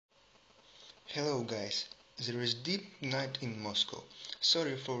Hello guys, there is deep night in Moscow.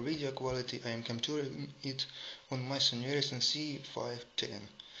 Sorry for video quality, I am capturing it on my Sony Ericsson C510.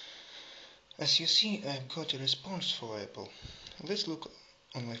 As you see, I've got a response for Apple. Let's look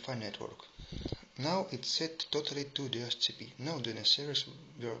on Wi-Fi network. Now it's set totally to DHCP, no DNS servers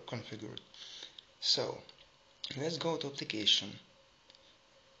were configured. So, let's go to application.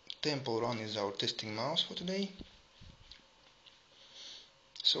 Temple Run is our testing mouse for today.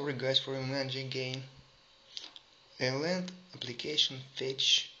 Sorry guys for imagery gain. Land application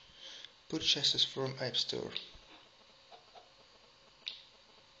fetch purchases from appstore.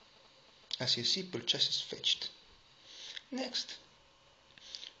 As you see, purchases fetched. Next,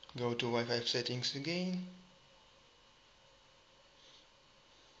 go to Wi-Fi settings again.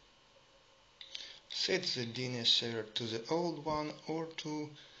 Set the DNS server to the old one or to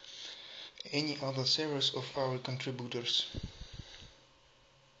any other servers of our contributors.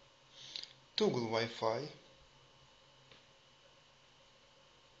 Toggle Wi-Fi.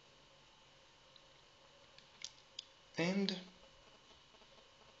 And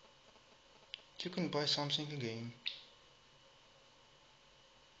you can buy something again.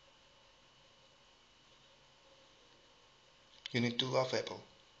 You need to love Apple.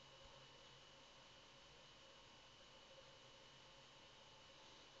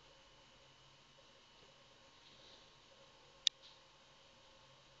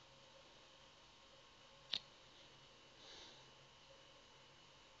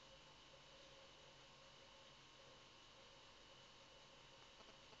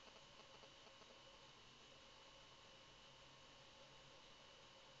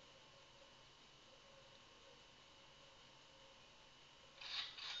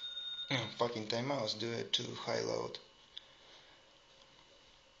 Fucking timeouts due to high load.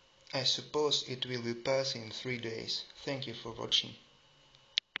 I suppose it will be passed in 3 days. Thank you for watching.